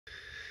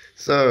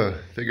So,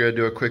 figured I'd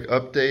do a quick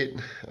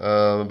update.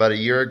 About a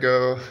year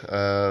ago,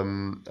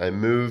 I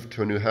moved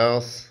to a new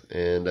house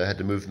and I had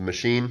to move the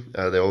machine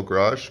out of the old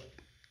garage.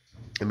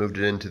 I moved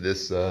it into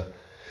this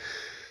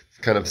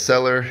kind of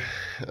cellar,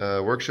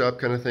 workshop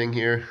kind of thing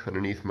here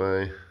underneath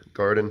my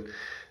garden.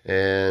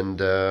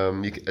 And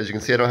as you can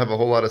see, I don't have a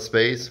whole lot of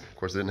space. Of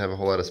course, I didn't have a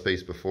whole lot of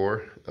space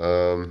before,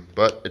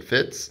 but it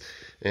fits.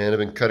 And I've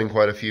been cutting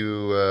quite a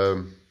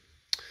few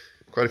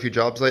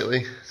jobs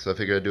lately, so I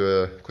figured I'd do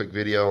a quick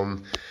video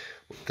on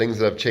things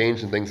that I've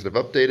changed and things that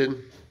I've updated.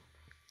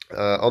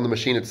 On the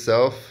machine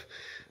itself,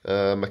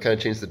 I kind of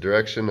changed the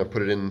direction. I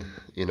put it in,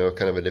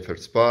 kind of a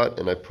different spot,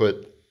 and I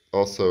put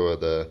also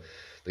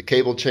the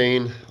cable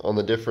chain on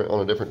a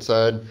different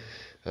side.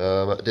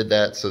 I did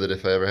that so that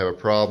if I ever have a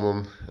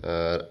problem,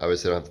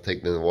 obviously I don't have to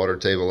take the water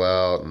table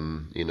out,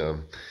 and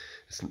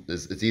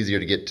it's easier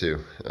to get to.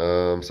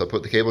 So I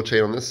put the cable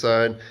chain on this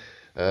side.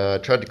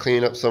 Tried to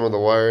clean up some of the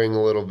wiring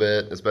a little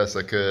bit as best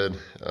I could.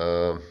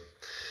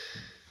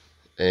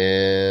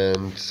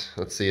 And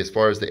let's see, as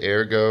far as the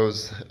air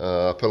goes,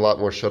 I put a lot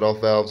more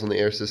shutoff valves on the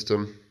air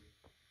system.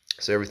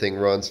 So everything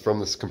runs from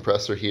this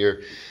compressor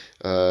here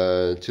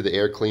to the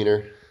air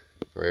cleaner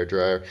or air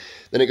dryer.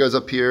 Then it goes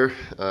up here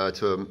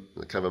to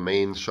a kind of a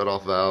main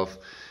shutoff valve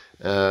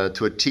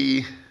to a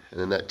T, and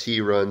then that T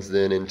runs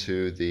then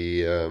into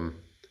the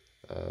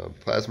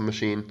plasma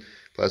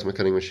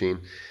cutting machine.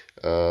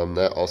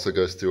 That also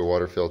goes through a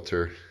water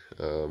filter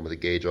with a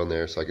gauge on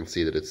there, so I can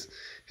see that it's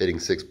hitting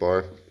 6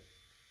 bar.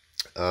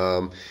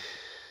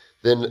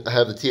 Then I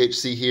have the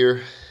THC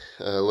here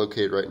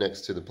located right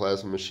next to the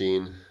plasma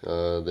machine.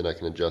 Then I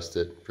can adjust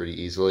it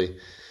pretty easily.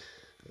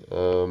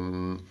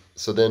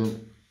 So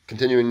then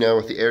continuing now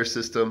with the air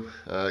system,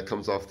 it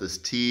comes off this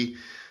T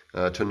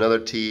to another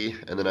T,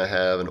 and then I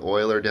have an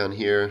oiler down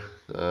here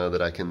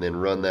that I can then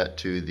run that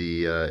to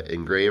the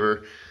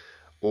engraver.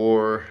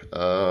 Or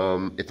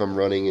if I'm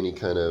running any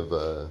kind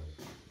of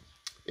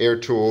air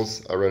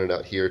tools, I run it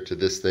out here to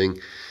this thing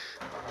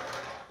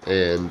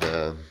and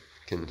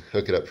can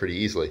hook it up pretty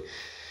easily.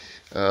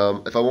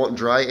 If I want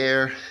dry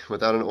air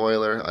without an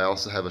oiler, I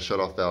also have a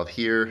shutoff valve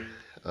here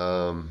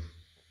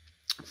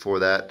for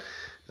that.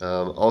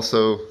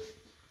 Also,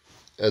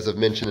 as I've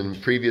mentioned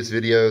in previous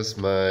videos,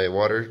 my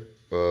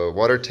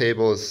water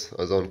table is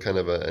on kind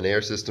of an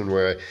air system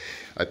where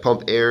I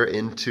pump air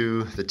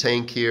into the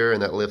tank here,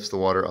 and that lifts the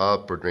water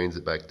up or drains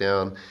it back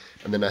down,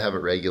 and then I have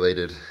it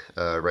regulated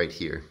right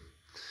here.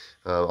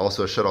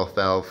 Also a shutoff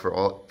valve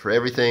for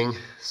everything,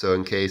 so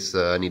in case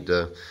I need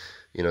to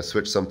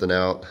switch something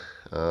out,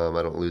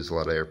 I don't lose a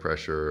lot of air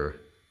pressure, or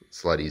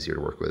it's a lot easier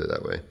to work with it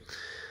that way.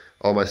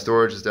 All my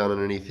storage is down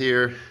underneath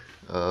here.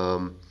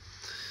 Water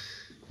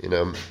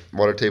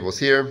table's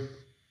here.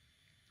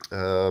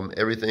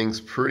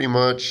 Everything's pretty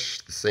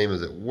much the same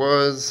as it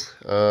was,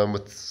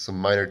 with some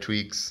minor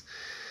tweaks,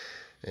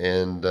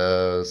 and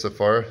so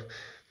far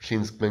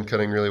machine's been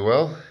cutting really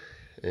well,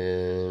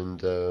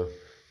 and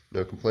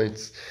no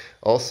complaints.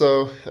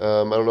 Also, I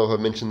don't know if I've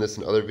mentioned this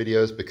in other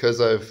videos, because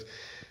I've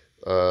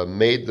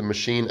made the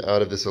machine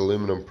out of this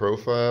aluminum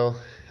profile.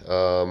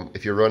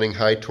 If you're running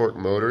high torque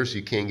motors,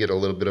 you can get a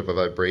little bit of a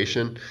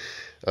vibration.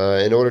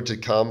 In order to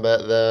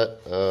combat that,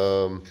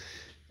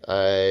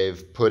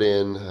 I've put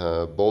in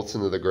bolts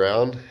into the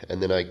ground,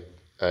 and then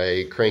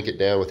I crank it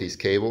down with these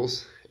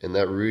cables, and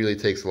that really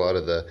takes a lot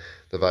of the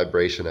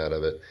vibration out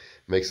of it.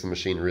 Makes the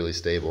machine really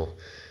stable,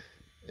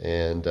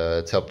 and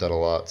it's helped out a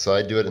lot. So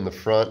I do it in the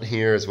front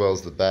here as well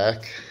as the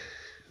back.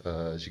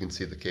 As you can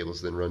see, the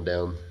cables then run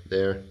down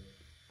there.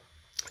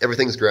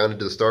 Everything's grounded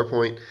to the star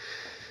point.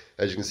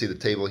 As you can see, the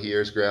table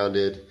here is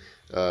grounded.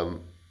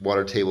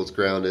 Water table's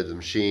grounded, the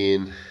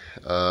machine,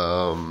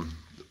 the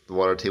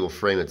water table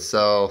frame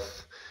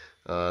itself.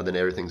 Then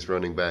everything's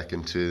running back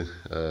into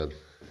a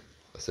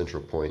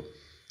central point.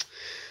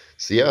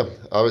 So yeah,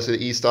 obviously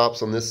the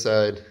e-stops on this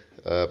side,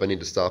 if I need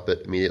to stop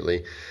it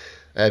immediately.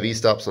 I have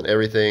e-stops on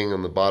everything,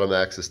 on the bottom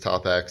axis,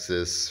 top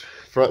axis,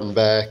 front and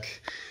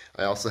back.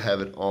 I also have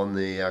it on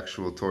the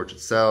actual torch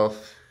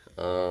itself,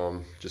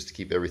 just to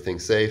keep everything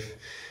safe.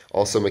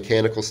 Also,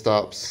 mechanical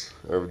stops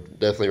are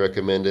definitely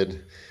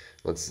recommended.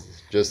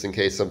 Just in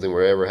case something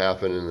were ever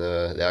happen and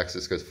the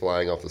axis goes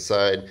flying off the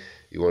side,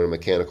 you want a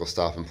mechanical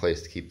stop in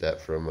place to keep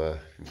that from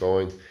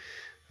going.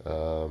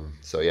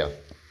 So yeah,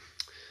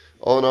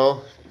 all in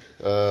all,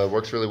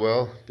 works really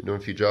well. Been doing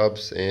a few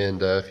jobs,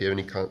 and if you have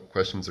any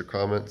questions or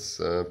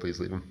comments, please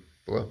leave them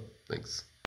below. Thanks.